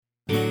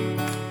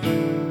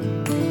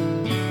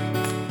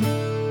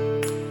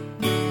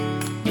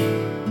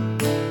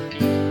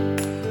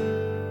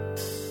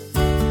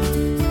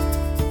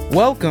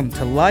Welcome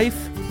to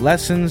Life,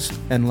 Lessons,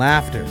 and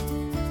Laughter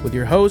with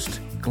your host,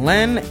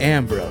 Glenn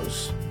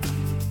Ambrose.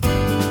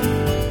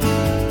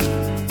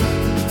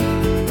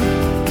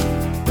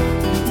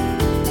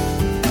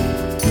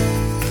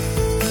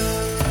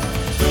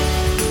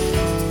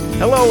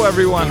 Hello,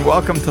 everyone.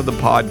 Welcome to the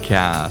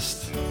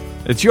podcast.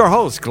 It's your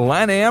host,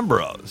 Glenn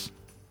Ambrose,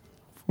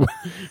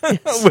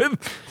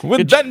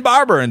 with Ben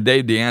Barber and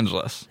Dave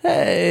DeAngelis.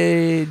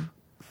 Hey,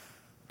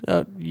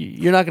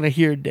 you're not going to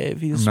hear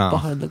Dave. He's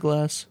behind the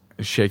glass.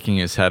 He's shaking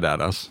his head at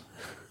us.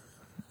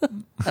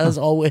 As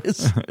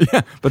always.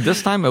 Yeah, but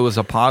this time it was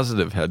a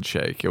positive head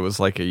shake. It was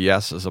like a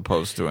yes as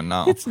opposed to a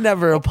no. It's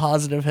never a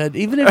positive head.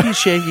 Even if he's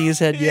shaking his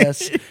head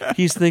yes,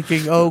 he's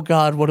thinking, oh,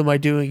 God, what am I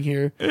doing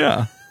here?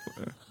 Yeah.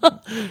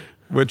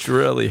 Which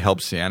really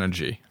helps the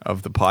energy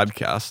of the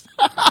podcast.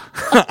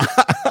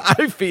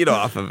 I feed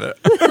off of it.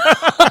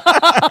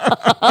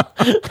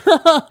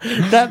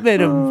 That made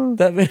him.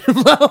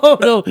 Oh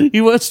no,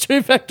 he went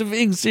straight back to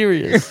being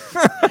serious.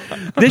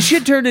 This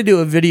should turn into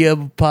a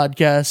video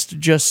podcast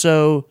just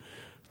so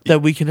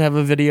that we can have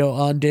a video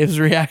on Dave's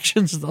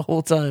reactions the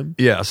whole time.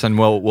 Yes, and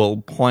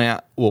we'll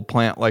plant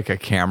like a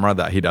camera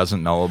that he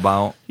doesn't know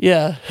about.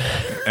 Yeah.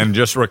 And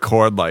just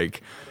record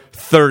like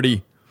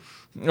 30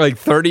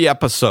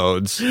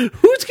 episodes. Who's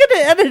going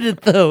to edit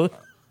it though?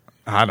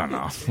 I don't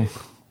know.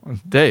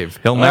 Dave,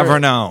 he'll never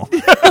know.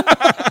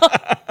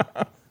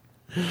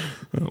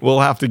 We'll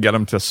have to get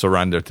him to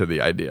surrender to the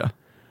idea.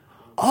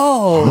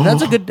 Oh,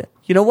 that's a good...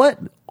 You know what?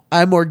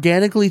 I'm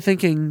organically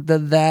thinking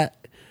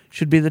that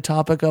should be the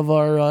topic of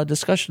our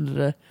discussion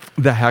today.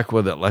 The heck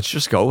with it. Let's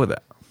just go with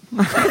it.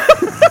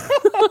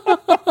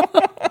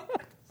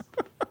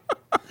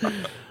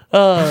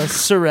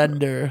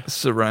 Surrender.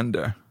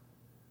 Surrender.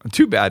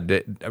 Too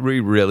bad. We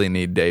really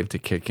need Dave to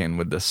kick in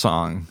with the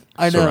song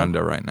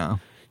Surrender right now.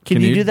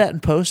 Can you do that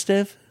in post,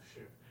 Dave?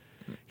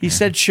 He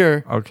said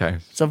sure. Okay.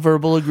 It's a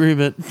verbal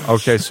agreement.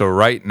 Okay, so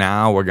right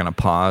now we're going to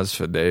pause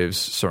for Dave's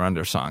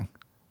Surrender song.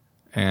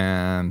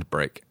 And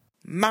break.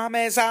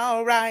 Mommy's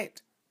all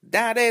right.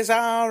 Daddy's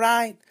all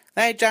right.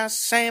 They just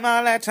seem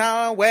a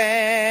little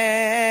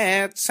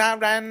weird.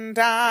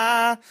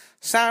 Surrender,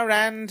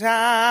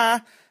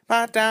 surrender.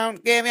 But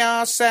don't give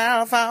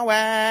yourself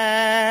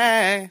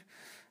away.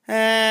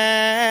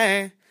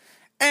 Hey,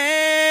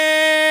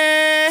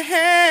 hey,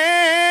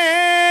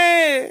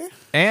 hey.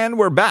 And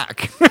we're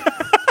back.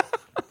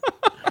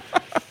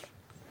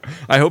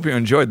 I hope you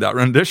enjoyed that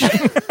rendition.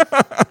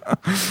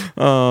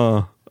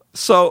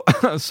 So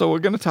we're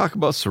going to talk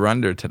about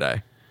surrender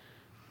today.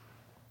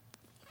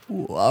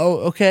 Oh,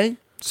 okay.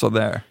 So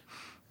there.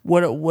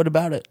 What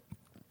about it?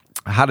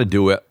 How to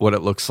do it, what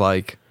it looks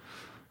like,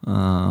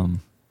 why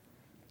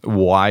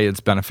it's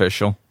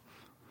beneficial.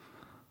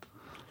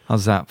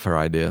 How's that for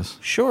ideas?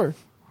 Sure.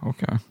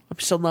 Okay. I'm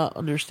still not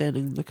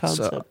understanding the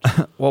concept.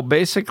 Well,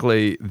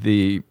 basically,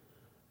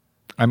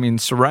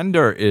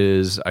 surrender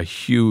is a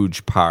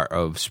huge part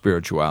of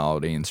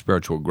spirituality and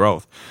spiritual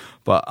growth.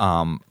 But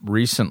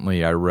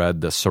recently I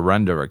read The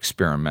Surrender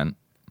Experiment,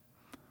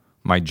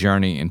 My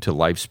Journey into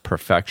Life's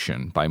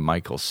Perfection by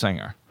Michael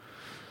Singer,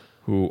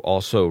 who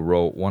also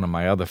wrote one of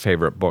my other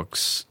favorite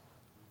books,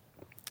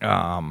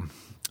 The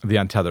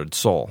Untethered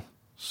Soul.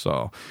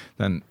 So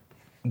then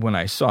when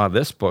I saw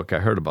this book, I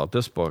heard about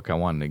this book, I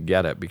wanted to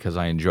get it because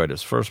I enjoyed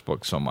his first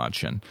book so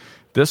much. And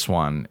this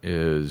one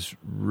is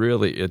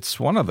really, it's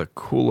one of the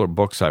cooler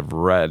books I've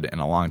read in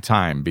a long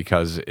time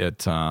because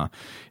it's not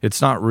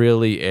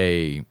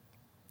really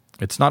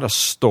it's not a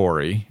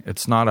story.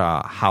 It's not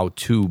a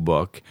how-to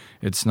book.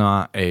 It's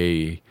not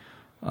a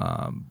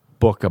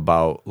book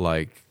about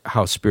like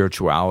how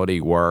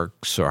spirituality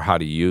works or how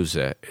to use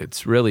it.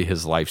 It's really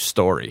his life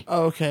story.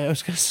 Oh, okay. I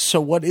was going to say, so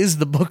what is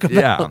the book about?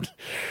 Yeah.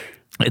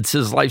 It's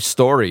his life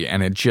story,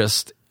 and it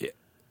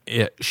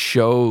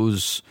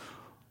shows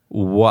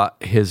what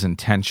his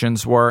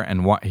intentions were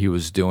and what he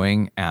was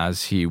doing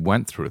as he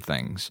went through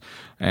things.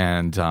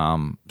 And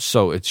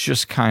so it's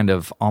just kind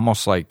of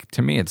almost like,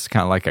 to me, it's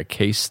kind of like a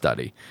case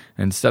study.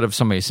 Instead of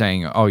somebody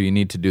saying, oh, you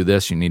need to do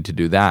this, you need to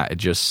do that, it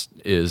just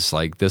is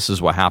like, this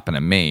is what happened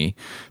to me.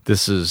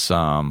 This is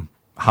how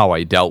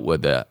I dealt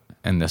with it.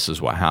 And this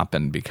is what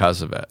happened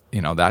because of it,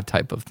 that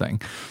type of thing.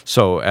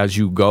 So as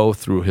you go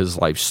through his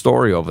life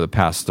story over the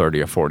past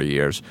 30 or 40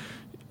 years,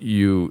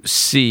 you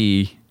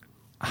see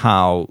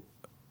how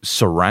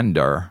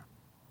surrender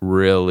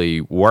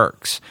really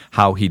works,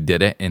 how he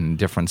did it in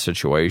different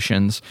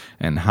situations,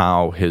 and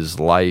how his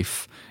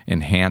life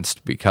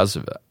enhanced because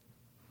of it.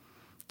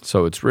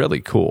 So it's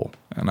really cool.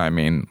 And I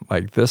mean,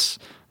 like this,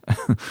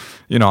 I'm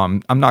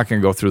not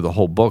going to go through the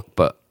whole book,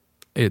 but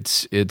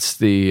it's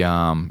the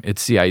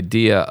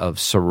idea of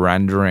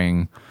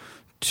surrendering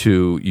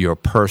to your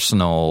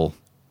personal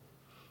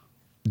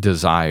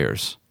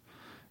desires,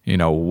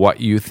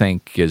 what you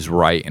think is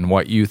right and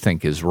what you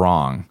think is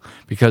wrong,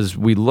 because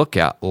we look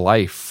at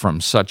life from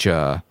such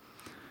a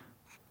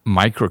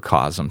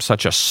microcosm,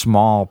 such a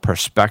small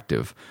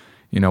perspective.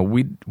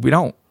 We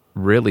don't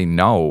really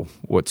know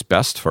what's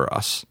best for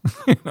us,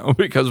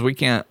 because we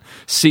can't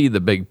see the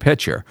big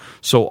picture.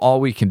 So all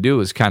we can do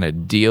is kind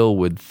of deal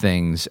with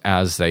things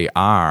as they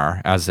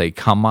are, as they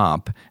come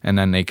up, and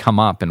then they come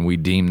up and we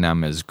deem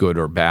them as good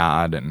or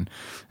bad, and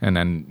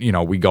then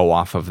we go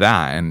off of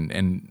that,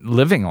 and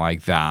living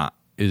like that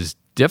is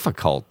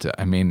difficult.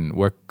 I mean,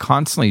 we're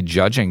constantly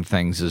judging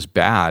things as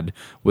bad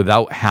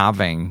without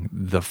having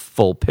the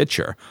full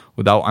picture,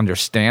 without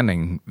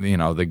understanding,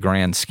 the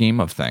grand scheme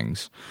of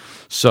things.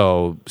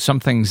 So some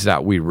things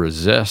that we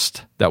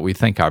resist, that we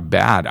think are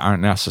bad,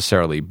 aren't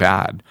necessarily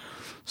bad.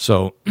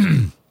 So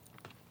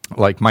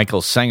like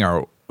Michael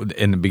Singer,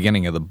 in the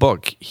beginning of the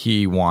book,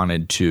 he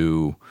wanted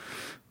to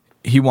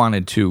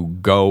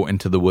go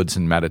into the woods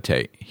and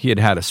meditate. He had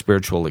had a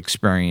spiritual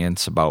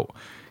experience about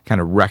kind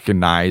of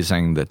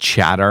recognizing the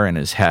chatter in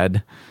his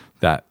head,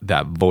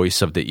 that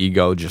voice of the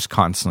ego just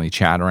constantly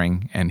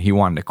chattering, and he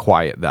wanted to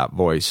quiet that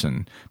voice,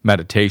 and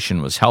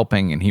meditation was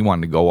helping, and he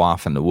wanted to go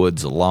off in the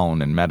woods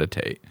alone and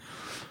meditate.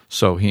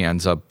 So he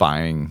ends up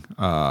buying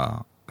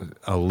a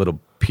little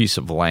piece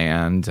of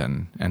land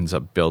and ends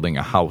up building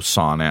a house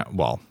on it.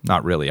 Well,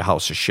 not really a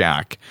house, a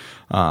shack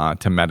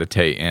to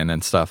meditate in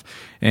and stuff.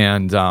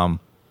 And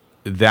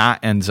that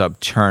ends up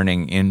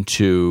turning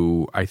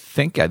into, I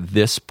think at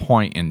this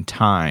point in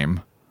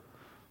time,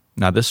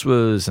 now this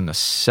was in the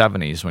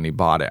 70s when he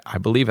bought it. I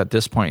believe at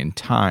this point in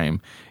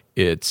time,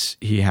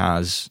 he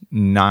has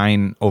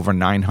over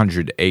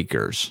 900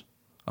 acres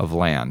of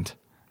land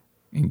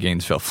in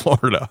Gainesville,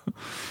 Florida.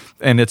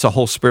 And it's a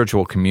whole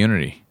spiritual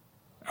community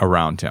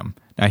around him.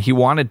 Now, he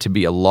wanted to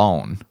be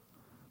alone.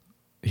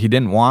 He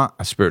didn't want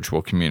a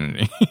spiritual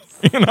community,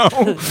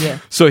 Yeah.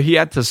 So he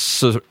had to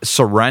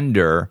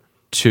surrender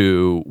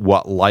to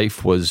what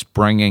life was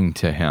bringing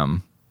to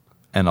him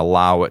and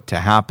allow it to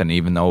happen,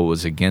 even though it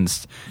was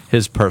against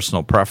his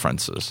personal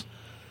preferences.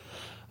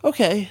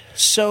 Okay,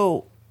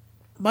 so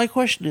my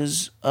question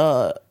is,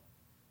 a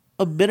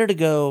minute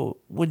ago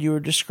when you were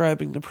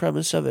describing the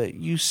premise of it,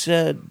 you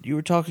said you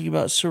were talking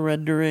about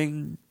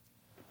surrendering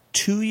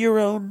to your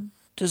own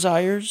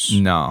desires?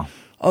 No.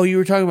 Oh, you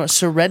were talking about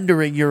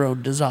surrendering your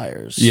own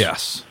desires.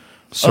 Yes.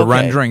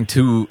 Surrendering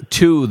to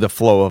the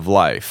flow of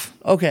life.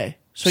 Okay.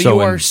 So you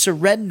are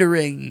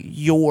surrendering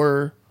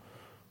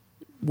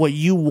what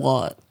you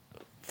want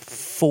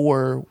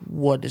for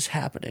what is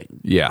happening.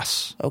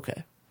 Yes.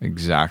 Okay.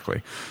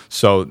 Exactly.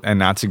 So,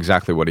 and that's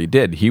exactly what he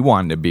did. He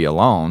wanted to be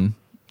alone,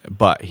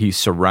 but he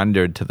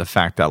surrendered to the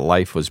fact that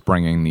life was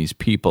bringing these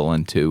people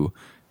into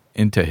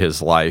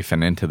his life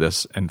and into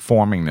this and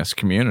forming this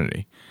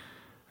community.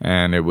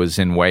 And it was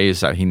in ways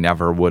that he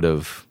never would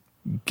have.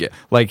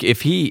 Like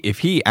if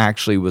he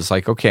actually was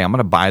like, okay, I'm going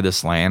to buy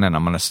this land and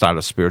I'm going to start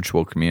a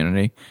spiritual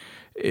community.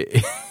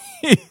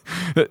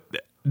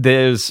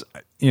 There's,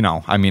 I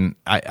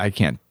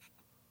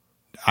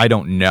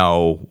don't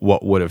know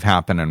what would have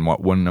happened and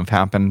what wouldn't have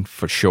happened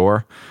for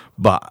sure,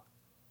 but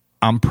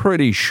I'm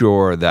pretty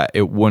sure that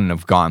it wouldn't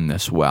have gone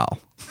this well.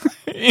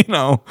 It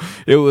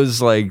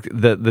was like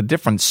the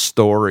different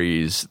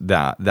stories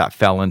that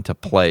fell into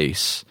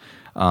place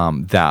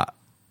that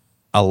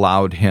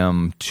allowed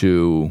him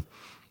to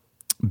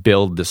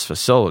build this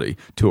facility,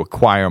 to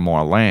acquire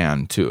more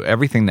land, to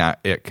everything that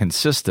it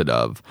consisted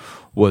of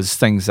was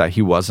things that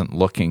he wasn't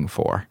looking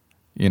for.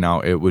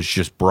 It was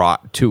just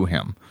brought to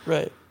him.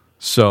 Right.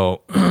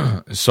 So,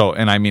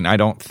 and I mean, I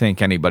don't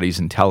think anybody's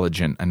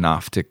intelligent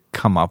enough to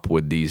come up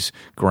with these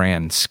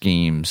grand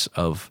schemes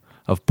of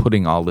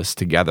putting all this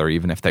together,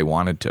 even if they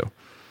wanted to.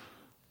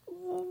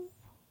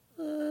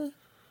 I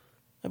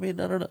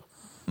mean, I don't know.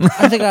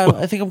 I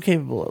think I'm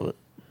capable of it.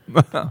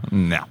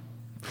 No,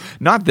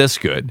 not this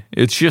good.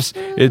 It's just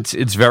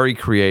it's very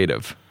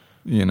creative.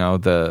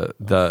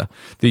 The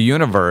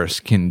universe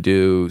can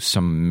do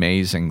some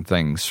amazing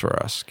things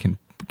for us. Can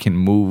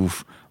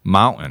move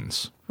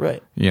mountains.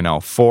 Right.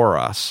 For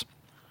us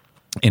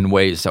in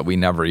ways that we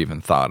never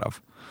even thought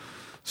of.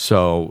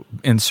 So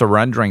in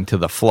surrendering to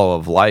the flow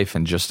of life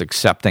and just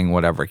accepting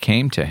whatever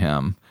came to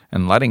him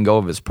and letting go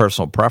of his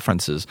personal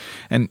preferences.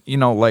 And,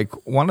 like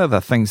one of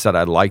the things that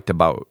I liked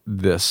about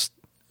this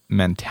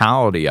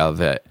mentality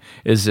of it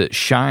is it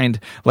shined,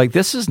 like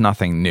this is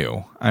nothing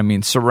new. I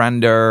mean,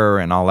 surrender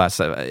and all that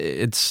stuff,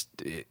 it's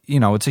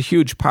a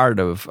huge part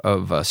of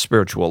a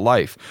spiritual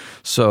life.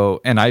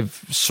 So, and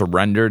I've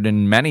surrendered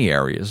in many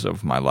areas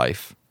of my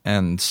life,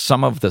 and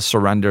some of the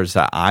surrenders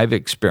that I've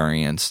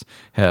experienced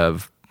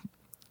have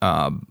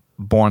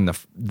borne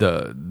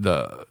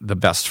the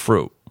best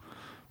fruit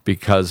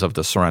because of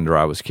the surrender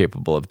I was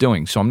capable of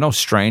doing. So I'm no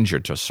stranger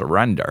to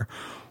surrender,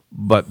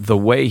 but the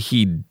way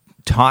he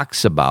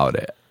talks about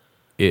it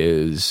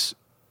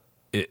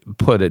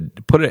put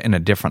it in a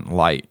different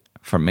light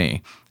for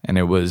me, and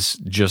it was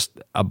just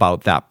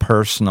about that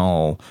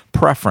personal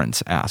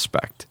preference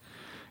aspect,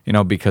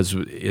 because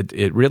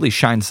it really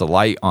shines the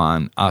light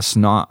on us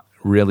not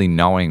really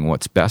knowing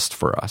what's best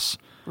for us.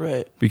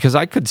 Right. Because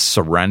I could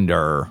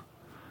surrender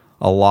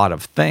a lot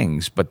of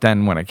things, but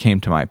then when it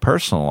came to my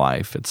personal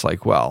life, it's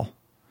like, well,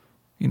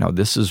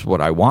 this is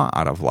what I want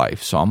out of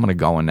life, so I'm going to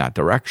go in that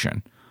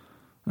direction.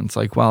 And it's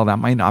like, well, that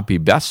might not be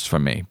best for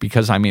me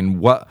because, I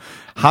mean,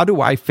 how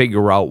do I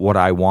figure out what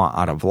I want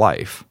out of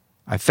life?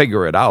 I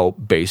figure it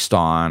out based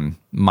on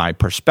my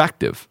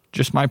perspective,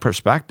 just my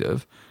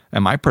perspective.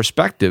 And my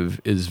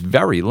perspective is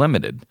very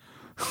limited.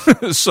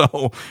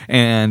 So,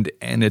 and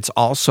it's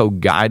also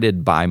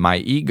guided by my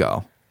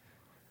ego,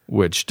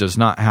 which does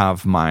not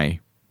have my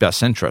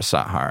best interests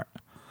at heart.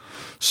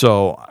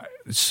 So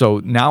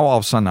now all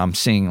of a sudden I'm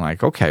seeing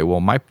like, okay,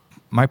 well, my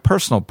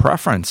personal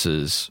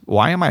preferences,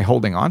 why am I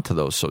holding on to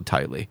those so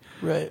tightly?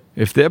 Right.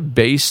 If they're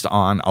based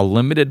on a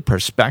limited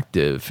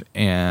perspective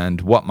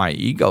and what my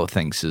ego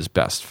thinks is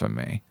best for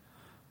me,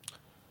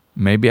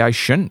 maybe I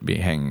shouldn't be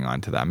hanging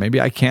on to that.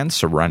 Maybe I can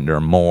surrender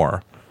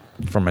more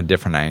from a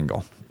different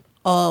angle.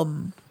 I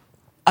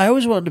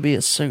always wanted to be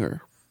a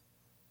singer.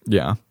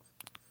 Yeah.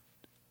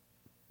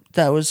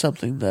 That was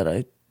something that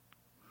I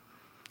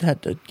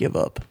had to give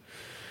up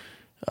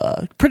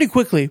pretty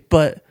quickly,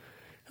 but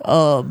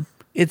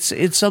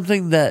it's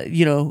something that,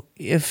 you know,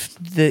 if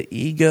the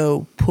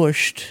ego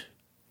pushed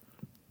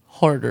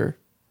harder,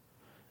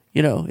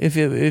 you know,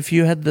 if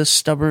you had this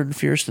stubborn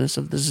fierceness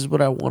of this is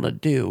what I want to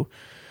do,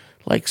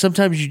 like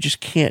sometimes you just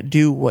can't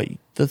do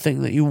the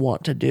thing that you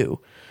want to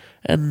do.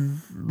 And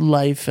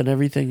life and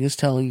everything is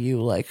telling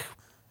you, like,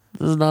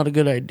 this is not a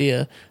good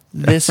idea.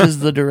 This is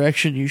the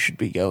direction you should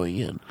be going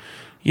in.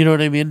 You know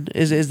what I mean?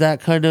 Is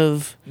that kind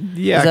of...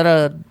 Yeah. Is that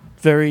a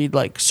very,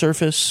 like,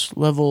 surface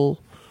level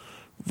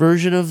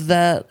version of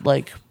that?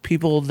 Like,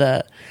 people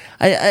that...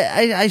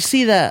 I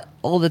see that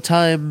all the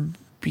time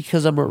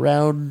because I'm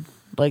around,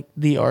 like,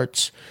 the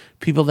arts.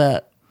 People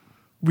that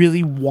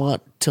really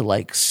want to,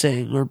 like,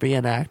 sing or be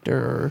an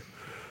actor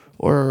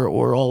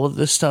or all of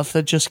this stuff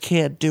that just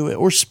can't do it,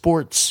 or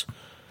sports.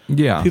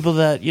 Yeah. People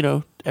that, you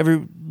know,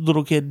 every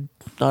little kid,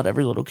 not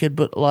every little kid,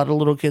 but a lot of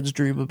little kids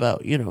dream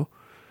about, you know,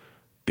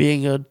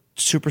 being a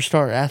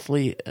superstar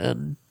athlete.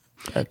 And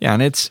yeah,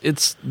 and it's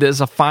there's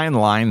a fine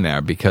line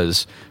there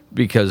because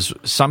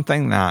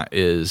something that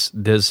is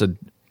there's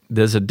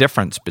a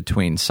difference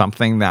between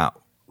something that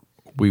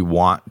we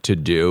want to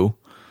do,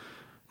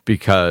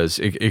 because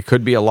it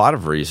could be a lot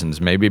of reasons.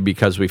 Maybe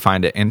because we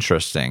find it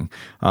interesting.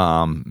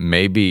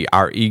 Maybe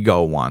our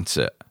ego wants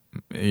it.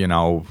 You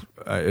know,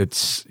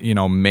 it's, you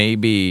know,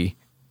 maybe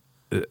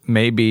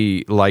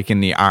like in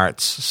the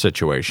arts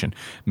situation,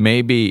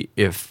 maybe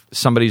if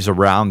somebody's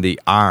around the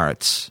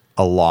arts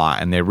a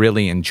lot and they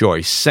really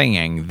enjoy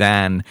singing,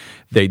 then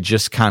they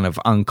just kind of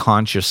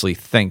unconsciously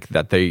think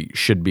that they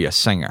should be a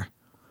singer.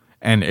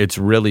 And it's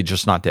really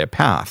just not their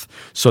path.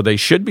 So they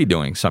should be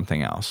doing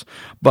something else.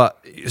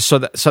 But so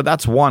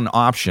that's one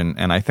option,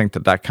 and I think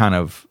that kind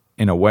of,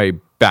 in a way,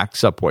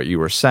 backs up what you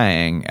were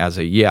saying as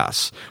a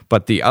yes.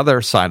 But the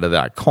other side of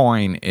that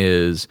coin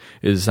is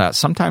that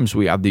sometimes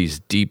we have these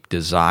deep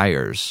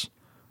desires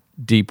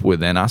deep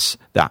within us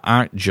that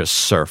aren't just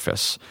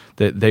surface.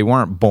 They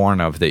weren't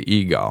born of the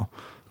ego.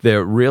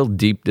 They're real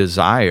deep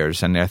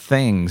desires, and they're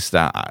things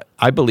that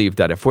I believe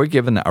that if we're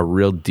given a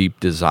real deep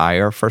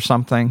desire for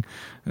something,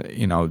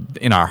 you know,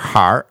 in our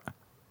heart,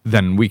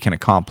 then we can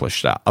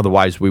accomplish that.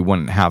 Otherwise, we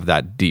wouldn't have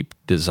that deep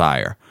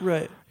desire.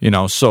 right. You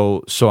know,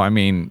 so I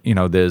mean, you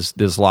know,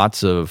 there's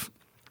lots of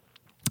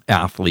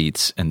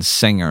athletes and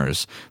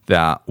singers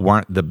that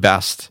weren't the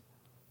best,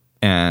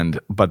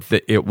 but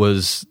it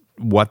was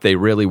what they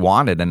really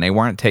wanted, and they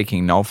weren't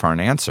taking no for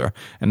an answer,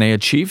 and they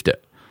achieved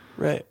it.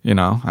 Right. You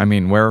know, I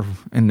mean, we're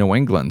in New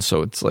England,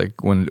 so it's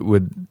like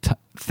with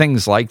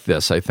things like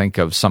this, I think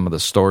of some of the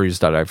stories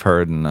that I've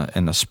heard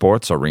in the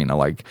sports arena,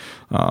 like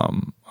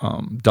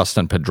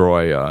Dustin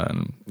Pedroia,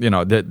 and you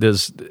know,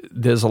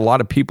 there's a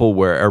lot of people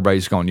where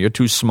everybody's going, "You're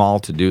too small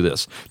to do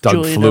this." Doug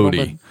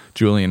Flutie,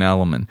 Julian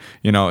Edelman.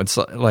 You know, it's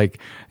like,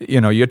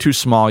 you know, "You're too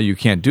small, you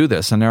can't do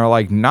this," and they're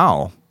like,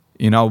 "No,"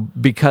 you know,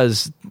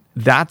 because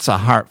that's a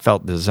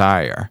heartfelt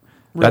desire.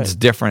 That's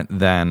different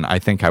than I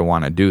think I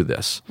want to do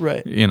this.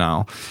 Right. You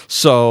know,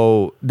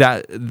 so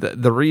that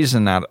the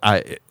reason that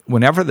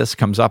whenever this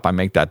comes up, I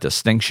make that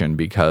distinction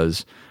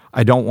because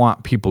I don't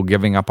want people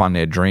giving up on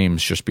their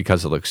dreams just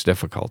because it looks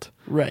difficult.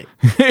 Right.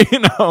 You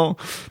know,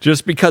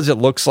 just because it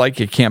looks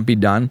like it can't be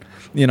done.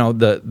 You know,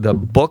 the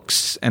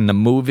books and the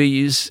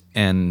movies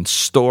and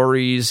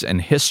stories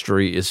and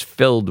history is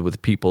filled with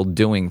people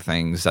doing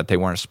things that they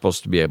weren't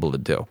supposed to be able to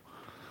do.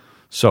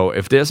 So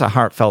if there's a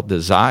heartfelt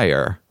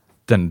desire,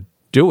 then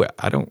do it.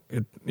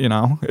 You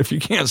know, if you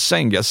can't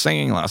sing, get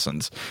singing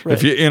lessons. Right.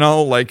 If you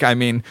know, like, I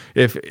mean,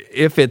 if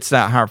it's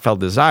that heartfelt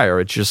desire,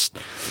 it's just,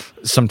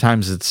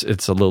 sometimes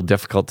it's a little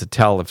difficult to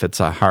tell if it's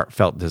a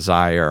heartfelt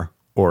desire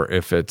or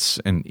if it's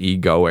an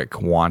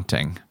egoic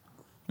wanting,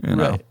 you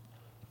know?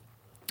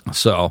 Right.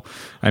 So,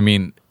 I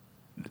mean,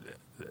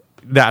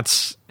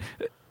 that's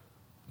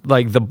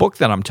like the book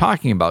that I'm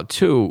talking about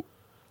too.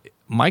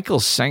 Michael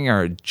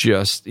Singer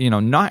just, you know,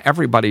 not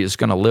everybody is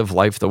going to live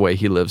life the way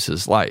he lives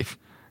his life.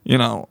 You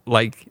know,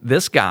 like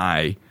this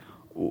guy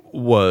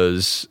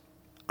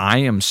I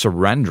am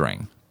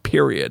surrendering,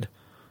 period.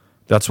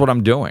 That's what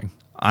I'm doing.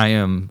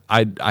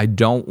 I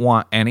don't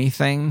want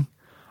anything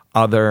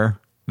other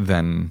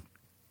than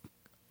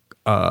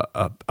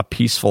a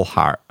peaceful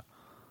heart,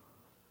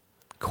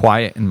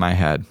 quiet in my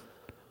head,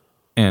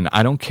 and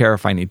I don't care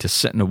if I need to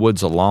sit in the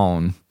woods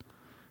alone.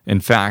 In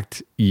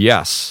fact,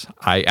 yes,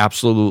 I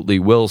absolutely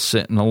will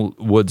sit in the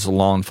woods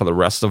alone for the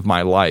rest of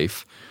my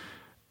life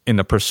in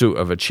the pursuit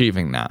of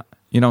achieving that.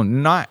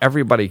 Not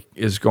everybody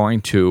is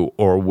going to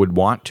or would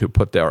want to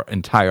put their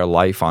entire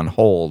life on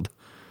hold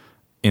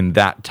in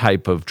that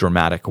type of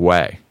dramatic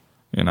way.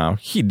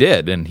 He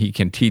did, and he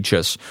can teach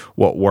us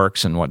what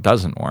works and what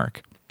doesn't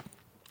work.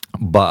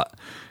 But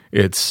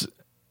it's,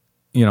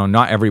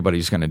 not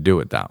everybody's going to do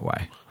it that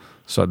way.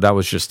 So that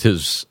was just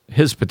his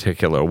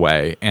particular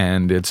way,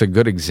 and it's a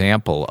good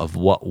example of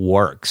what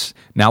works.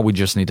 Now we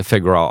just need to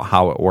figure out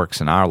how it works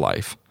in our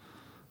life,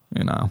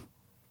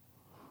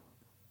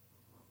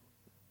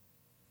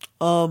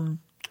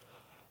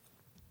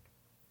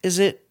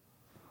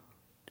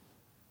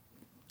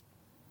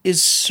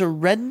 Is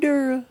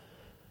surrender?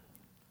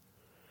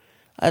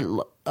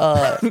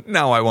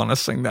 Now I want to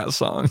sing that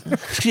song.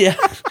 Yeah.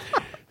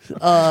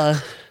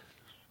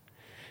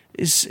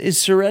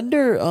 Is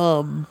surrender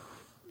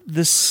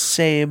the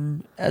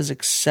same as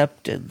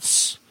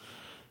acceptance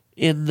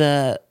in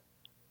that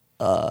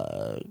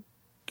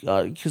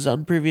because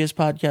on previous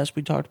podcasts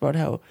we talked about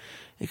how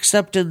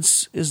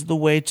acceptance is the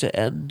way to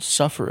end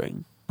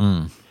suffering.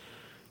 I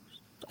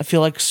feel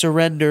like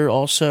surrender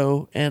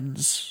also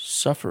ends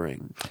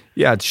suffering.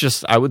 Yeah, it's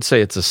just, I would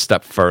say it's a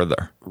step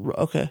further.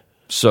 Okay.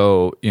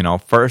 So,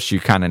 first you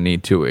kind of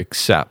need to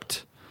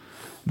accept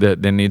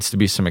that there needs to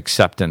be some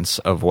acceptance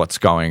of what's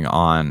going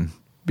on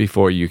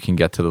before you can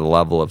get to the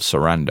level of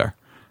surrender,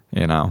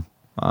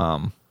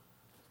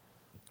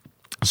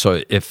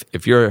 So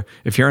if you're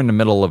in the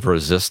middle of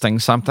resisting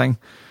something,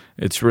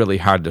 it's really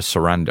hard to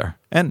surrender.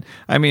 And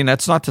I mean,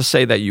 that's not to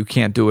say that you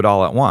can't do it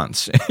all at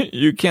once.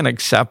 You can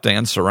accept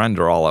and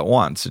surrender all at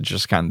once. It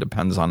just kind of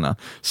depends on the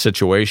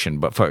situation.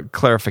 But for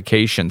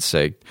clarification's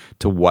sake,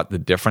 to what the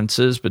difference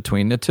is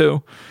between the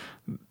two,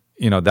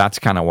 that's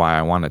kind of why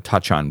I want to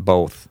touch on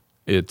both.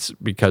 It's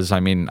because, I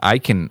mean, I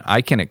can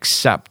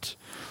accept,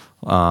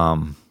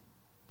 I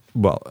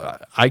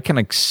can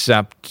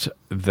accept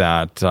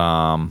that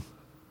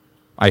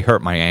I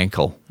hurt my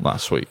ankle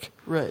last week.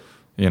 Right.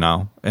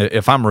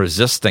 If I'm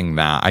resisting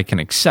that, I can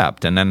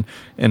accept, and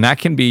that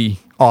can be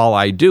all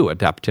I do at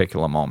that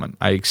particular moment.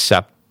 I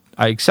accept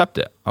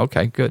it.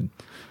 Okay, good,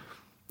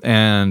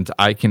 and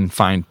I can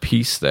find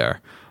peace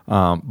there.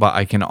 But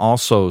I can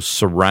also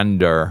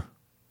surrender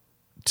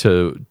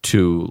to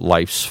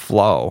life's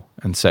flow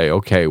and say,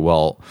 okay,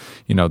 well,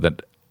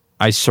 that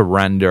I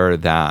surrender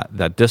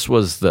that this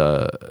was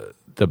the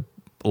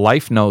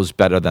life knows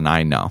better than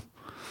I know,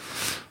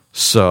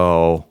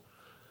 so.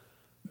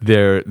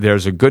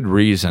 There's a good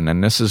reason,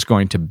 and this is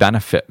going to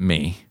benefit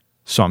me,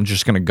 so I'm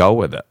just going to go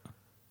with it.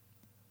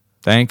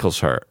 The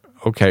ankle's hurt.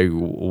 Okay,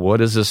 what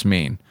does this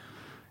mean?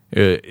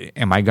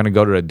 Am I going to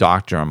go to a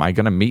doctor? Am I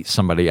going to meet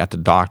somebody at the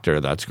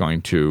doctor that's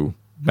going to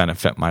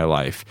benefit my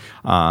life?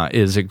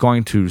 Is it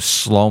going to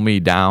slow me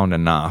down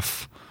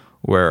enough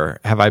where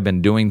have I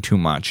been doing too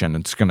much and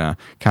it's going to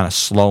kind of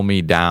slow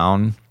me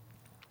down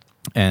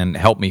and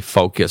help me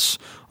focus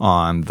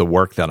on the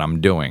work that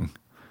I'm doing?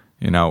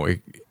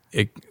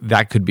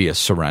 That could be a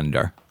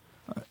surrender,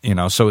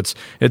 so it's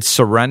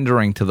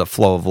surrendering to the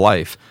flow of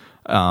life.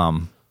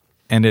 And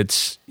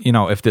it's,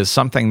 if there's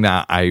something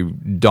that I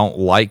don't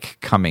like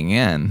coming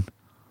in,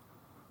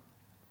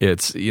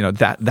 it's,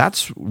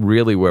 that's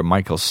really where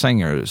Michael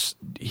Singer's,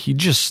 he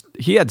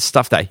had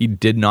stuff that he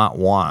did not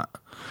want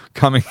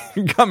coming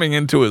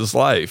into his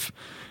life.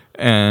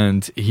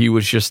 And he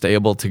was just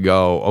able to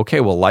go, okay,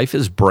 well, life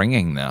is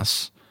bringing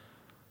this.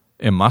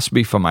 It must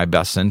be for my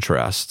best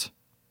interest.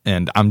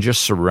 And I'm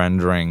just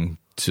surrendering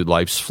to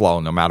life's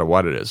flow no matter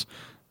what it is.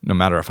 No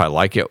matter if I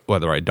like it,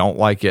 whether I don't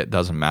like it,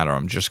 doesn't matter.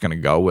 I'm just going to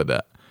go with it.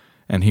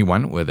 And he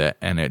went with it,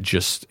 and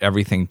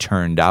everything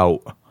turned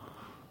out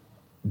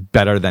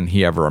better than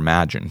he ever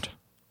imagined.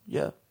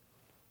 Yeah.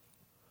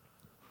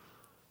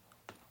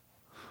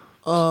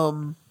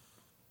 I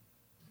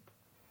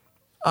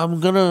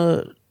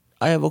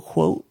have a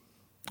quote.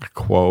 A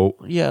quote?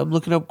 Yeah, I'm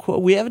looking up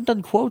quote. We haven't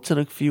done quotes in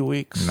a few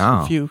weeks.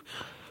 No. A few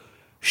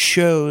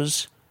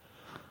shows.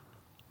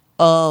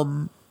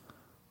 I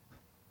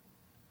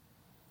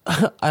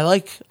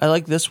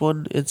like this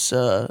one. It's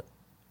but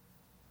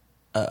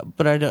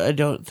I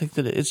don't think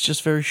that it's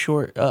just very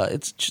short.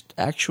 It's just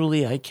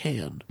actually I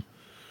can.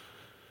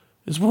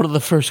 It's one of the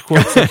first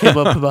quotes that came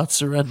up about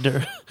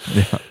surrender.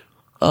 Yeah.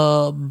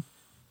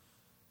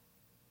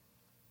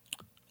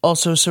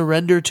 Also,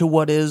 surrender to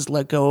what is,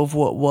 let go of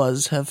what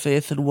was, have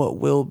faith in what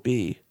will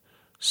be.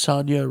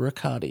 Sonia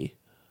Riccati.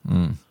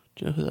 Do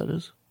you know who that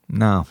is?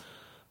 No.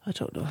 I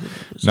don't know who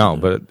that is. No,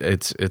 but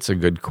it's a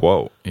good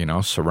quote,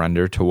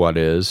 surrender to what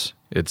is.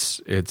 It's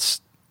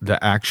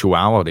the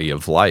actuality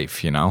of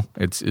life,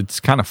 It's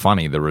kind of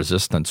funny, the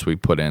resistance we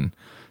put in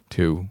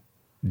to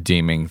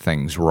deeming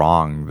things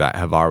wrong that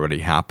have already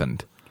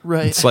happened.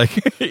 Right. It's like,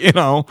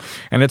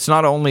 and it's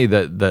not only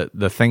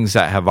the things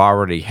that have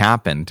already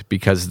happened,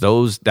 because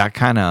that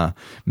kind of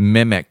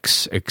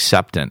mimics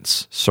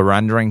acceptance.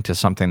 Surrendering to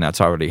something that's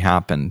already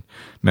happened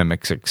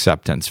mimics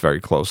acceptance very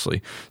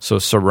closely. So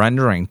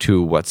surrendering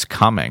to what's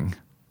coming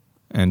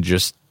and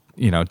just,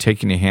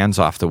 taking your hands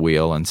off the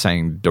wheel and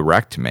saying,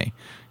 direct me,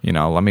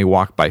 let me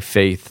walk by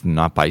faith,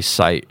 not by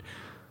sight.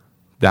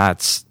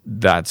 That's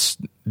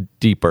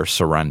deeper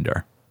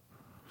surrender.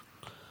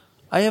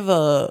 I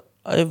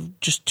have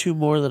just two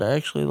more that I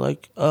actually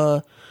like.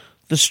 The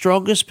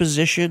strongest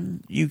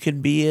position you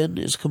can be in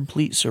is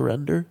complete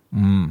surrender.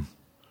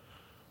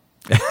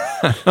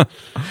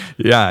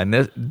 Yeah,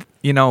 and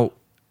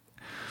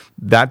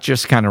that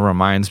just kind of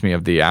reminds me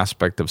of the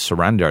aspect of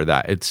surrender,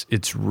 that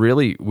it's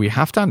really, we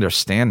have to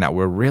understand that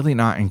we're really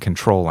not in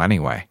control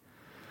anyway.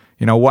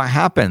 What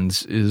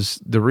happens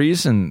is, the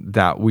reason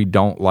that we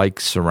don't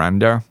like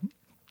surrender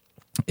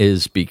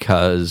is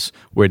because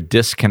we're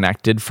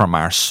disconnected from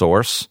our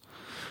source.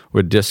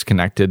 We're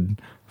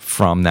disconnected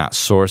from that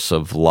source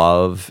of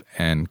love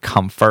and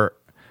comfort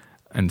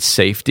and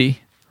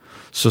safety.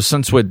 So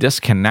since we're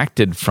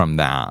disconnected from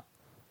that,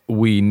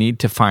 we need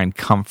to find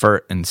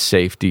comfort and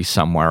safety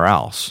somewhere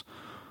else.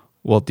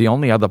 Well, the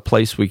only other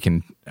place we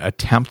can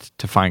attempt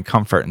to find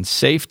comfort and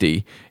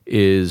safety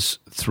is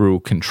through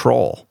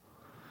control.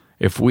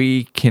 If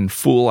we can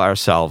fool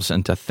ourselves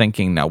into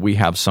thinking that we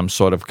have some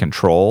sort of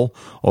control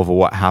over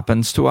what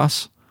happens to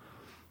us,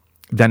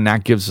 then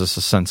that gives us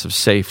a sense of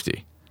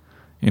safety.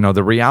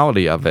 The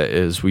reality of it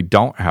is, we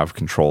don't have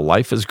control.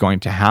 Life is going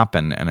to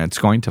happen, and it's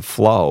going to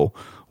flow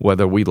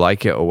whether we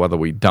like it or whether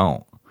we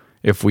don't.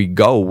 If we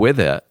go with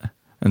it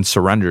and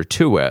surrender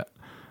to it,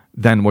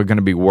 then we're going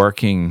to be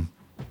working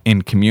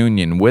in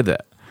communion with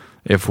it.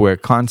 If we're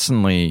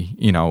constantly,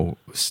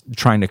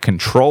 trying to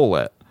control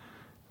it,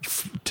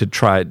 to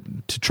try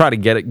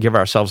to give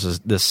ourselves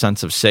this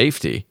sense of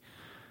safety,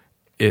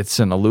 it's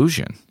an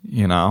illusion.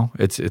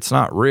 It's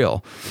not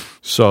real.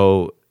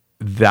 So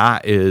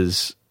that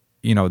is,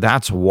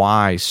 that's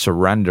why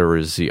surrender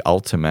is the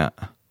ultimate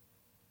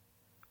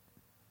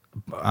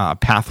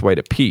pathway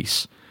to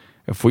peace.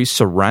 If we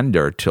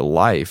surrender to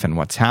life and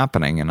what's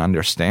happening, and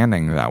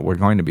understanding that we're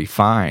going to be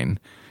fine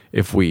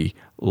if we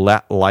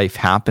let life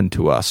happen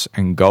to us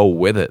and go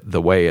with it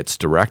the way it's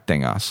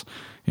directing us.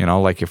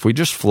 Like if we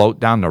just float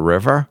down the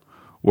river,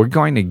 we're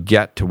going to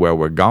get to where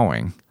we're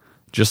going.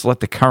 Just let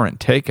the current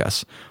take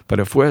us.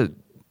 But if we're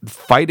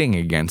fighting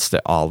against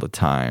it all the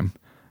time,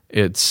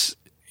 that's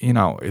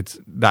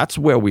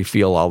where we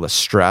feel all the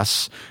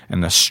stress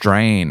and the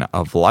strain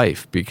of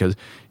life, because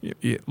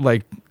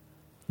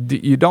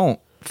you don't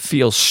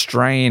feel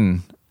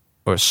strain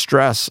or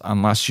stress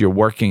unless you're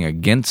working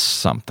against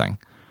something,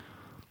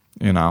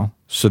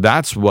 So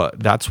that's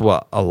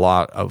what a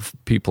lot of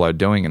people are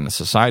doing in the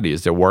society,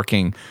 is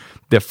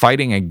they're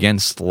fighting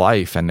against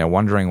life, and they're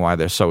wondering why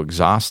they're so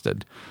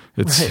exhausted.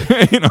 It's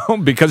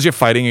Right. Because you're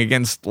fighting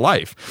against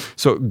life.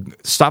 So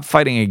stop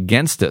fighting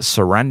against it,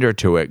 surrender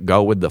to it,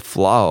 go with the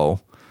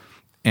flow,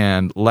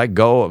 and let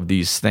go of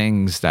these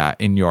things that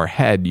in your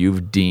head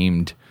you've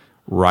deemed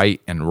right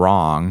and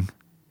wrong.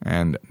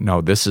 And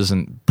no, this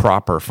isn't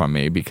proper for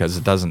me because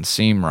it doesn't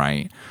seem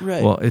right.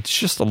 Right. Well, it's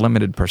just a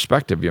limited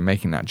perspective you're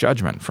making that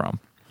judgment from.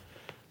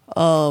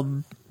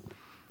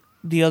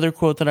 The other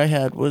quote that I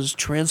had was,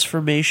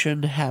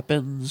 transformation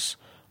happens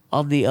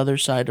on the other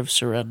side of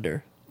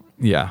surrender,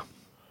 Yeah,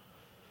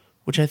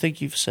 which I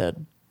think you've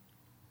said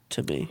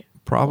to me.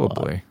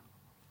 probably.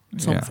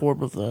 Some Yeah.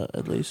 form of that,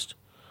 at least.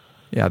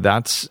 Yeah,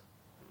 that's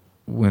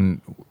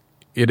when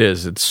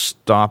it's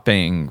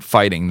stopping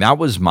fighting. That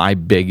was my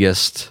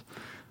biggest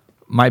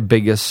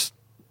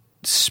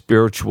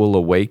spiritual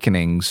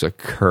awakenings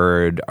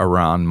occurred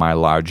around my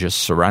largest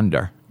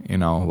surrender,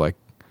 like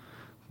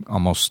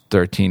almost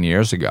 13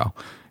 years ago.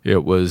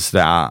 It was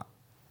that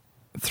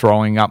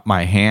throwing up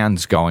my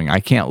hands going, I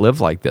can't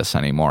live like this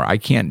anymore. I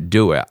can't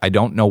do it. I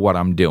don't know what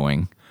I'm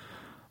doing.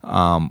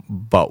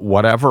 But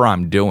whatever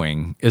I'm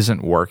doing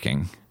isn't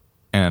working.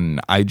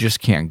 And I just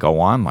can't go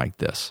on like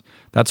this.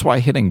 That's why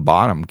hitting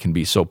bottom can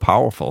be so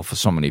powerful for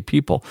so many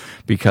people,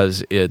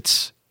 because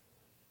it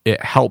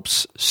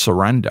helps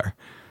surrender.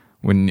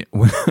 When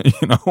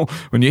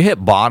you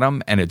hit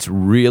bottom and it's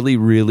really,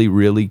 really,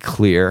 really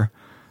clear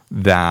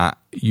that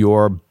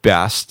your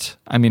best,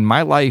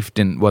 my life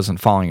wasn't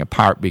falling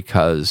apart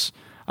because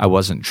I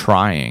wasn't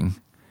trying.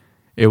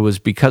 It was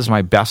because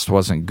my best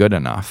wasn't good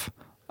enough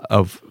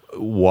of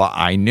what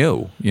I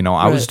knew.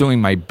 I was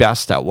doing my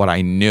best at what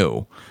I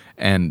knew,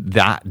 and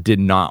that did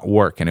not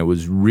work. And it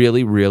was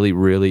really, really,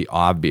 really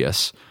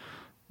obvious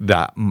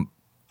that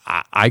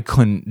I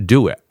couldn't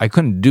do it. I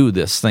couldn't do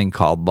this thing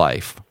called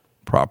life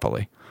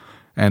properly.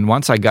 And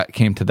once I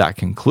came to that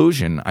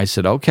conclusion, I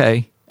said,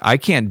 okay, I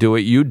can't do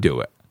it. You do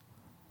it.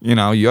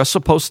 You're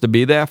supposed to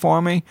be there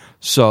for me,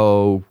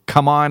 so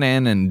come on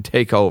in and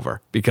take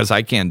over, because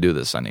I can't do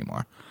this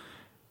anymore.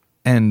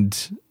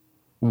 And,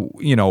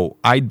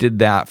 I did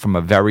that from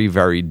a very,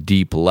 very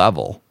deep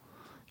level.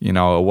 It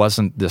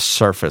wasn't this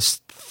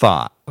surface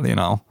thought,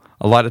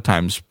 A lot of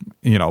times,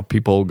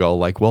 people go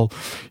like, well,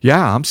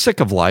 yeah, I'm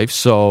sick of life,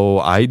 so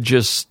I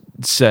just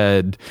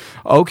said,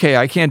 okay,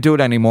 I can't do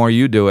it anymore,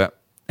 you do it,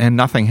 and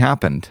nothing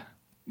happened.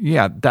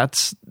 Yeah,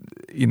 that's,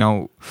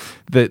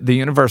 the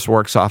universe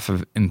works off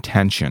of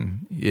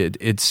intention.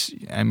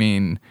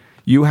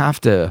 You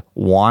have to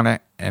want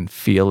it and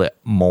feel it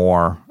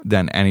more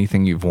than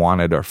anything you've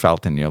wanted or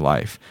felt in your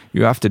life.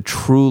 You have to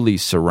truly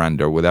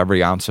surrender with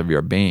every ounce of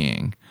your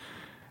being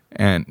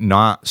and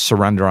not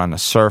surrender on the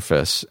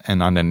surface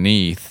and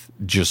underneath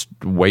just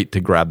wait to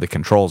grab the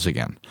controls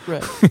again.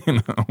 Right.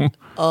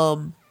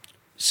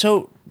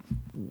 So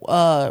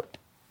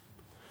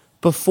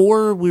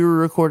before we were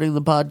recording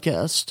the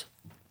podcast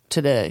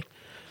today,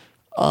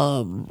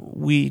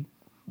 we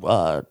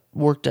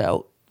worked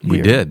out. We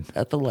here did.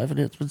 At the Life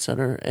Enhancement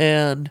Center.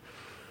 And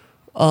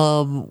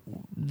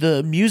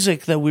the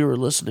music that we were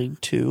listening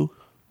to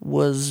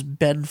was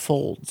Ben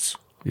Folds.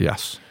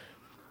 Yes.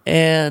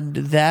 And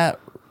that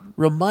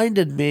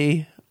reminded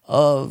me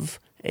of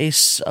a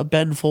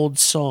Ben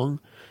Folds song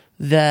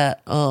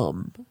that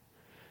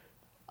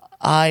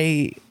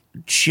I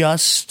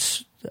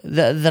just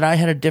that I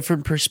had a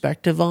different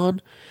perspective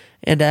on.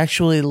 And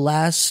actually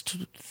last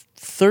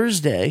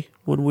Thursday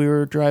when we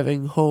were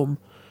driving home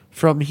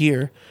from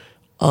here,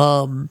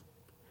 Dave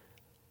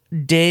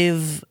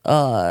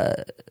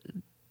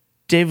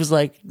was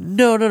like,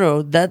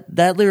 no,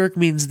 that lyric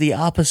means the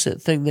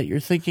opposite thing that you're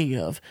thinking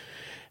of.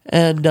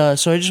 And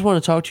so I just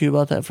want to talk to you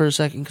about that for a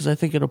second because I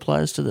think it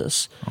applies to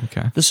this.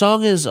 Okay. The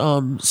song is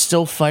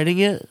Still Fighting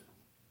It.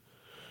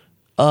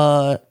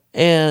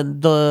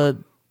 And the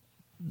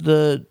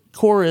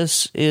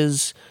chorus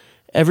is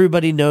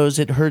everybody knows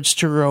it hurts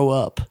to grow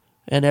up,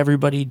 and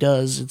everybody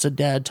does. It's a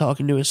dad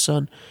talking to his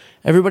son.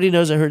 Everybody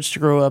knows it hurts to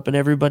grow up, and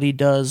everybody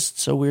does.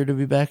 It's so weird to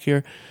be back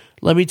here.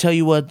 Let me tell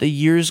you what, the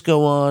years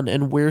go on,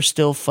 and we're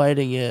still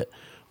fighting it.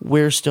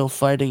 We're still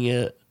fighting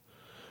it.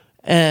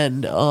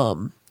 And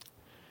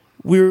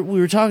we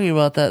were talking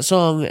about that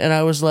song, and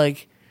I was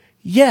like,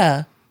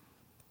 yeah,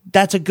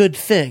 that's a good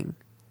thing.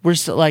 We're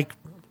still like,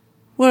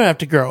 we don't have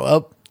to grow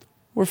up.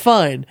 We're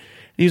fine. And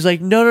he was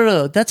like,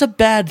 no, that's a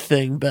bad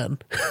thing, Ben.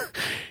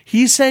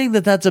 He's saying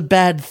that that's a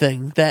bad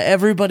thing, that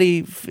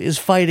everybody is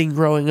fighting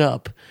growing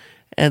up,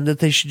 and that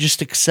they should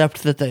just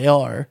accept that they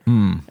are.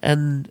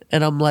 And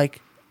I'm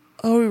like,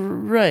 oh,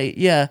 right,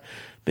 yeah.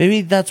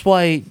 Maybe that's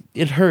why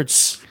it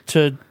hurts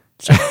to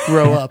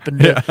grow up and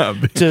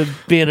to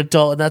be an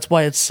adult, and that's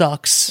why it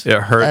sucks, it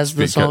hurts as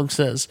the song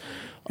says.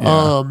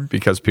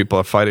 Because people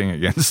are fighting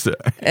against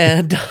it.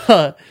 And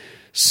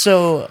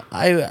so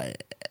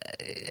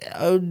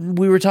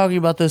we were talking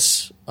about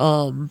this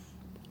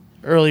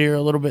earlier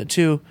a little bit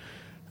too.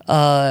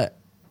 I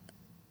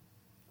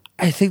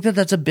think that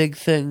that's a big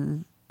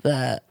thing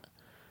that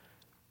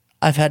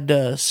I've had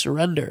to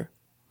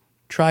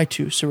try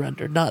to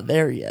surrender. Not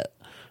there yet,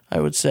 I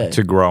would say.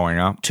 To growing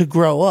up. To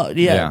grow up,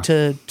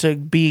 to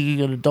being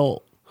an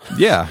adult.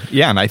 Yeah,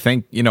 and I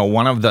think,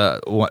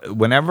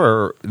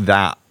 whenever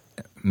that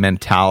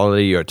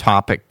mentality or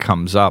topic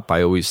comes up,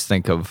 I always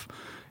think of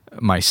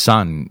my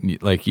son.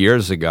 Like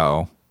years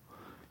ago,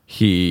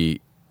 he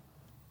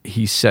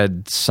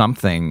said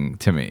something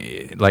to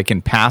me, like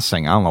in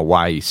passing. I don't know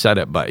why he said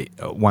it, but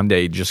one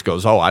day he just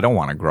goes, "Oh, I don't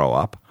want to grow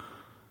up."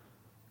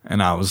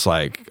 And I was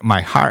like,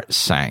 my heart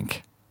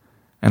sank.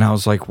 And I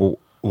was like, well,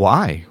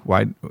 why?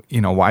 Why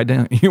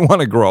didn't you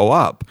want to grow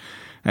up?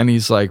 And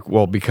he's like,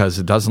 well, because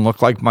it doesn't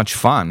look like much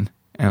fun.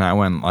 And I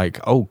went like,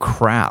 oh,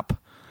 crap.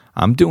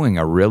 I'm doing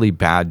a really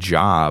bad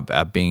job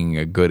at being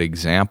a good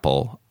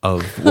example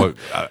of what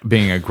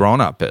being a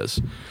grown-up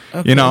is.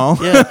 Okay.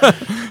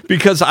 Yeah.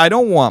 Because I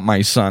don't want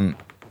my son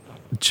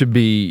to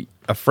be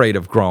afraid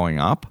of growing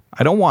up.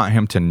 I don't want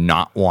him to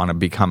not want to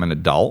become an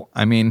adult.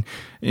 I mean,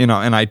 and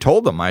I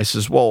told him, I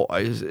says, well,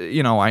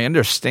 I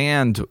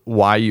understand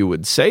why you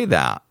would say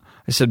that.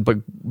 I said, but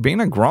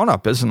being a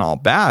grown-up isn't all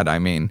bad. I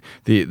mean,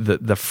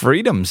 the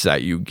freedoms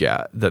that you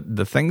get,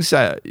 the things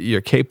that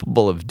you're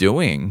capable of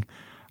doing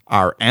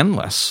are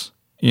endless.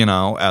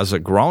 As a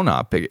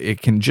grown-up,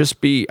 it can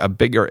just be a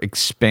bigger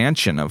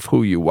expansion of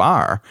who you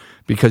are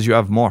because you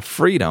have more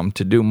freedom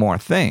to do more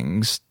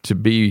things, to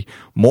be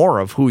more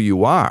of who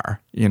you are.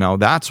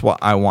 That's what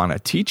I want to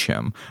teach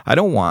him. I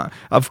don't want,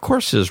 of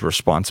course, there's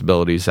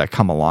responsibilities that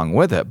come along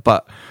with it,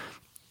 but,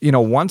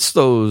 once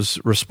those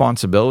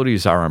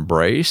responsibilities are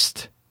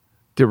embraced,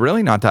 they're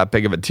really not that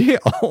big of a deal.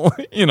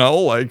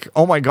 Like,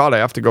 oh my God, I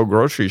have to go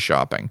grocery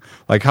shopping.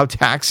 Like, how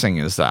taxing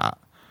is that?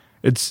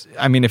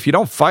 If you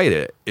don't fight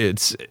it,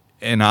 it's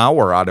an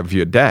hour out of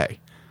your day.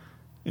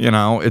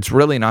 It's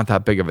really not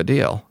that big of a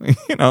deal.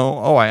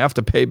 Oh, I have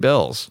to pay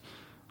bills.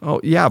 Oh,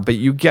 yeah, but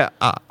you get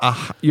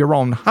your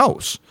own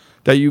house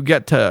that you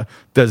get to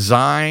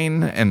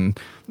design and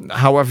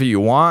however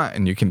you want,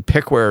 and you can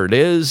pick where it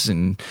is,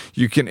 and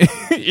you can,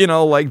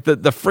 like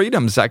the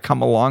freedoms that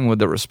come along with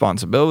the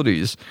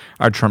responsibilities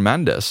are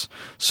tremendous.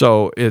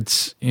 So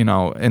it's,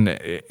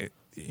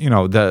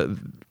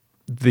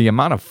 the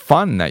amount of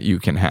fun that you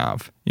can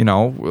have,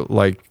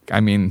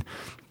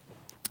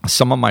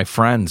 some of my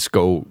friends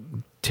go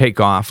take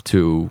off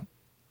to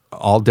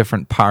all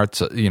different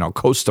parts,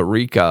 Costa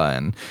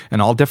Rica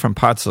and all different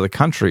parts of the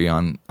country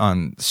on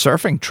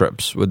surfing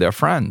trips with their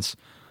friends.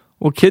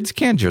 Well, kids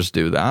can't just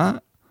do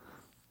that.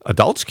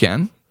 Adults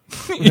can,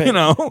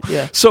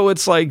 Yeah. So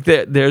it's like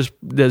there's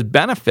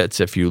benefits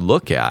if you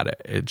look at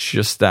it. It's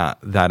just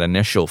that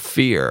initial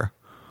fear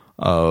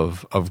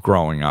of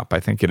growing up. I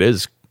think it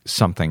is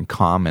something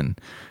common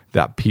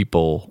that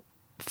people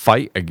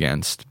fight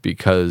against,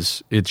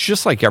 because it's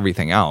just like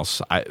everything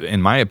else.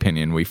 In my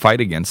opinion, we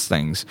fight against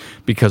things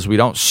because we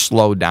don't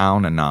slow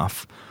down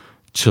enough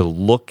to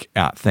look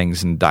at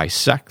things and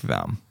dissect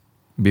them.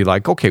 Be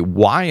like, okay,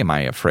 why am I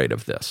afraid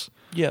of this?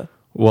 Yeah.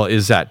 Well,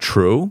 is that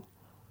true?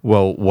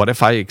 Well, what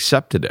if I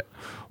accepted it?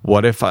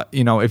 What if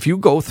if you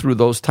go through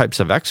those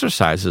types of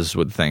exercises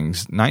with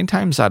things, 9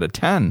 times out of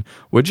 10,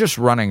 we're just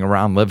running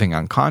around living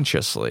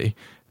unconsciously,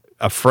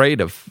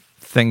 afraid of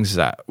things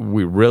that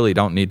we really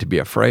don't need to be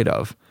afraid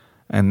of.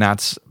 And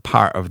that's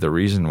part of the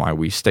reason why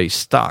we stay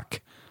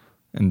stuck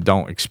and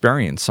don't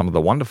experience some of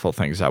the wonderful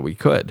things that we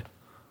could.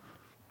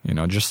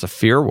 Just the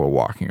fear we're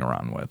walking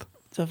around with.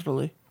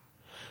 Definitely.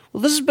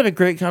 Well, this has been a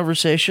great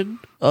conversation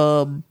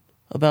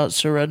about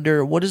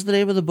surrender. What is the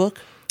name of the book?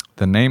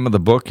 The name of the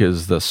book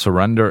is The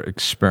Surrender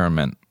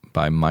Experiment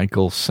by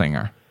Michael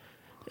Singer.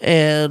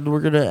 And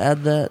we're going to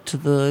add that to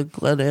the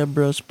Glenn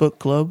Ambrose Book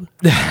Club.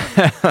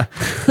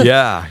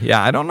 Yeah.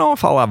 I don't know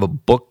if I'll have a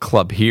book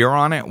club here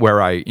on it where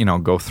I,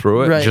 go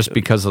through it, Right. just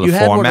because of the you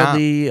had format. one on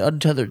the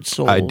Untethered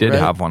Soul, I did right?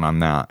 have one on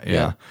that.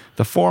 Yeah.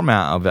 The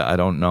format of it, I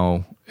don't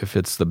know if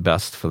it's the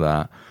best for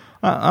that.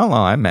 I don't know.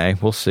 I may.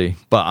 We'll see.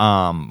 But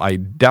I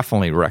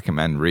definitely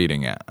recommend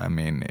reading it. I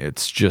mean,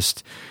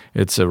 it's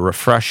a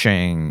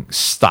refreshing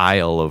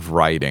style of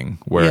writing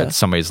where Yeah. it's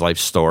somebody's life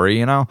story,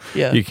 Yeah.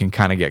 You can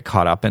kind of get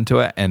caught up into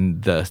it.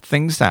 And the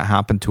things that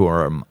happen to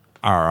her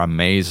are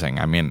amazing.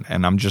 I mean,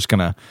 and I'm just going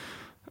to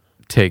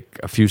take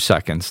a few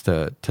seconds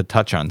to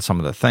touch on some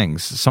of the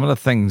things. Some of the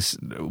things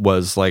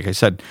was, like I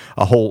said,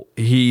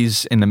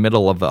 he's in the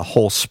middle of a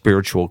whole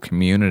spiritual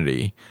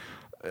community,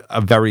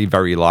 a very,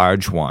 very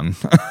large one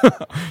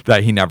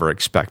that he never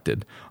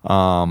expected.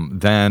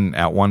 Then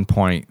at one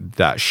point,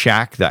 that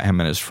shack that him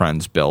and his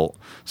friends built,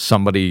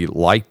 somebody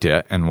liked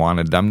it and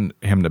wanted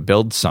him to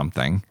build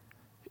something.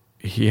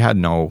 He had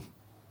no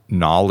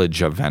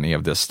knowledge of any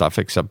of this stuff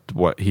except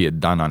what he had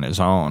done on his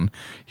own.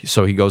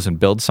 So he goes and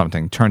builds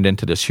something, turned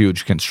into this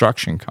huge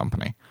construction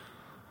company.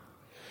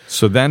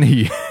 So then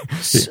he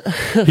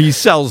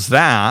sells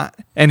that,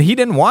 and he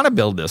didn't want to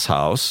build this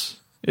house.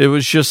 It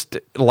was just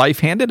life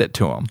handed it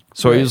to him.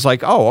 So Right. he was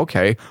like, oh,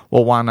 okay,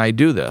 well, why don't I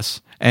do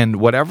this? And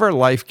whatever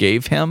life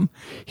gave him,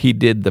 he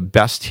did the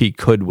best he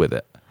could with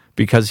it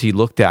because he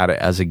looked at it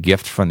as a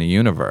gift from the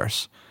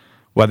universe.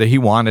 Whether he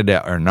wanted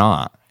it or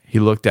not, he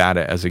looked at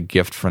it as a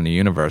gift from the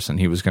universe, and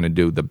he was going to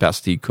do the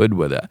best he could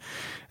with it.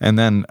 And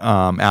then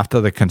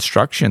after the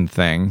construction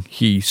thing,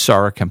 he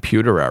saw a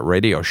computer at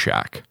Radio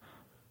Shack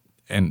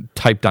and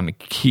typed on the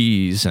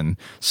keys, and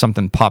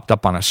something popped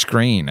up on a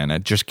screen, and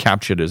it just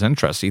captured his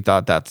interest. He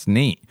thought that's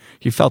neat.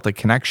 He felt a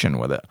connection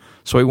with it.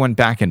 So he went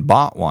back and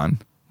bought one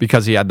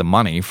because he had the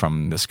money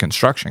from this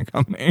construction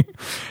company,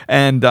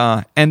 and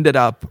ended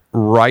up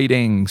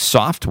writing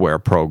software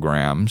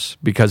programs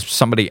because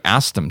somebody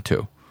asked him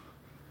to.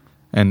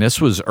 And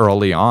this was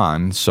early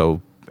on,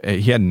 so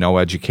he had no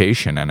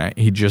education in it.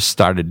 He just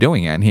started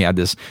doing it, and he had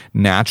this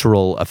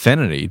natural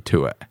affinity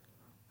to it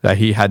that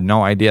he had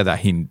no idea that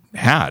he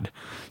had.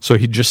 So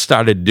he just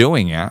started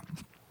doing it.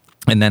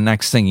 And then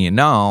next thing you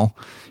know,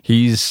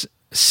 he's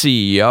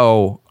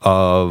CEO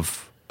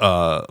of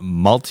a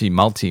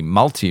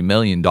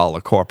multi-million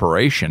dollar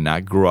corporation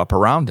that grew up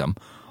around him,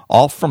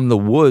 all from the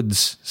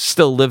woods,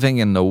 still living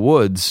in the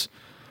woods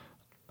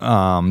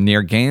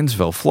near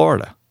Gainesville,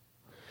 Florida.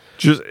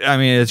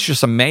 It's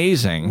just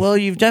amazing. Well,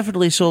 you've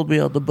definitely sold me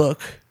on the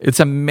book. It's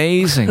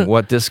amazing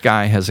what this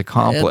guy has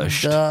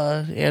accomplished.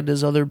 And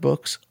his other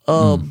books.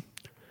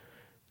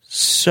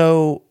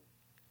 So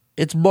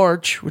it's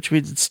March, which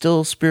means it's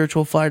still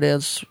Spiritual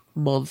Finance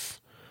Month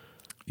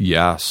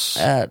Yes.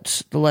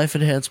 at the Life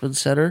Enhancement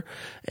Center.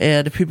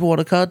 And if people want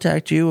to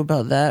contact you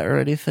about that or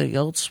anything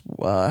else,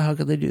 how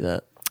can they do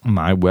that?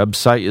 My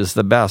website is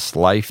the best,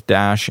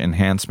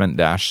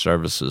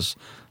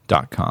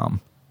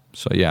 life-enhancement-services.com.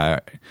 So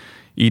yeah,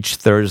 each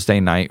Thursday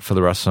night for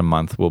the rest of the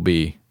month, we'll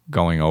be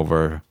going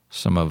over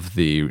some of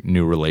the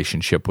new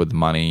relationship with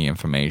money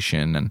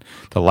information. And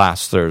the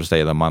last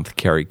Thursday of the month,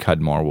 Carrie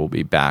Cudmore will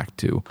be back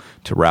to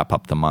wrap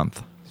up the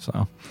month.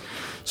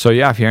 So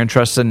yeah, if you're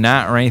interested in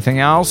that or anything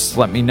else,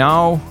 let me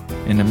know.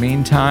 In the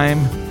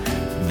meantime,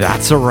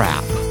 that's a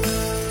wrap.